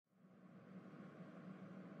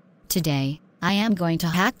Today, I am going to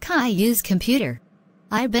hack Caillou's computer.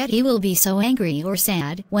 I bet he will be so angry or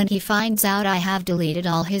sad when he finds out I have deleted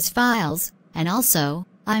all his files, and also,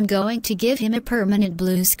 I'm going to give him a permanent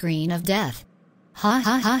blue screen of death. Ha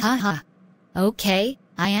ha ha ha ha. Okay,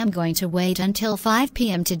 I am going to wait until 5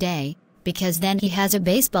 p.m. today, because then he has a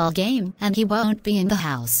baseball game and he won't be in the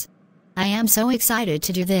house. I am so excited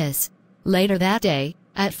to do this. Later that day,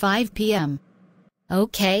 at 5 p.m.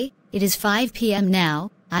 Okay, it is 5 p.m.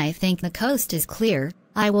 now. I think the coast is clear.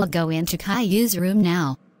 I will go into Caillou's room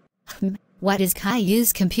now. What is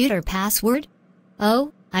Caillou's computer password?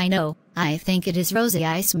 Oh, I know. I think it is Rosie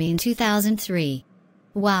 2003.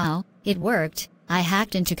 Wow, it worked. I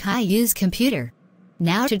hacked into Caillou's computer.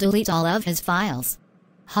 Now to delete all of his files.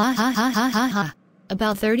 Ha ha ha ha ha ha.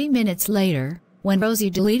 About 30 minutes later, when Rosie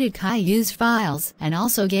deleted Caillou's files and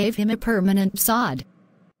also gave him a permanent sod.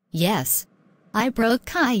 Yes. I broke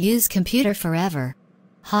Caillou's computer forever.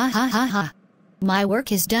 Ha ha ha ha. My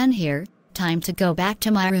work is done here, time to go back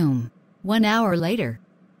to my room. 1 hour later.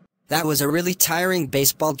 That was a really tiring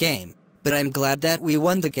baseball game, but I'm glad that we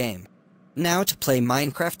won the game. Now to play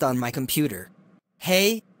Minecraft on my computer.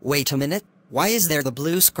 Hey, wait a minute, why is there the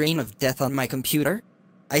blue screen of death on my computer?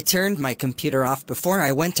 I turned my computer off before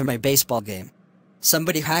I went to my baseball game.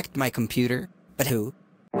 Somebody hacked my computer, but who?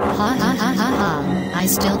 Ha ha ha ha ha. I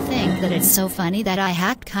still think that it's so funny that I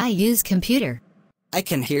hacked Caillou's computer. I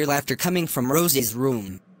can hear laughter coming from Rosie's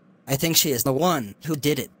room. I think she is the one who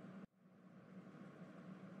did it.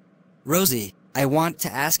 Rosie, I want to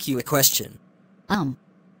ask you a question.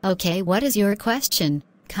 Okay, what is your question,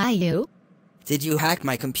 Caillou? Did you hack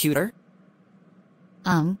my computer?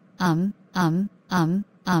 No,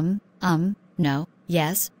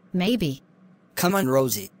 yes, maybe. Come on,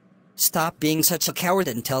 Rosie. Stop being such a coward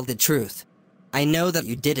and tell the truth. I know that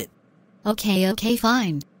you did it. Okay,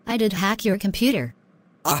 fine. I did hack your computer.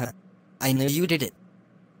 I knew you did it.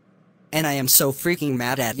 And I am so freaking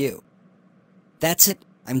mad at you. That's it,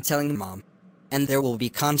 I'm telling Mom. And there will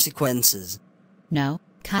be consequences. No,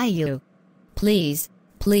 Caillou. Please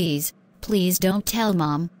don't tell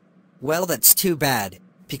Mom. Well, that's too bad,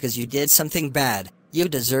 because you did something bad. You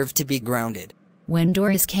deserve to be grounded. When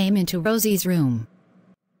Doris came into Rosie's room.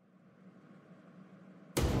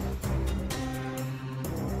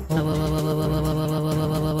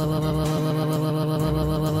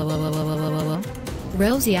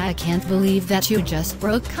 Rosie, I can't believe that you just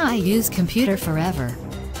broke Caillou's computer forever.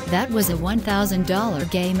 That was a $1,000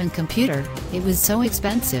 game and computer, it was so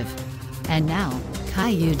expensive. And now,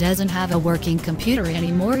 Caillou doesn't have a working computer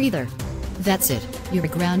anymore either. That's it, you're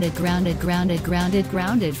grounded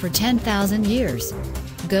for 10,000 years.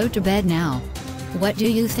 Go to bed now. What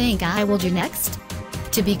do you think I will do next?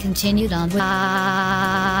 To be continued on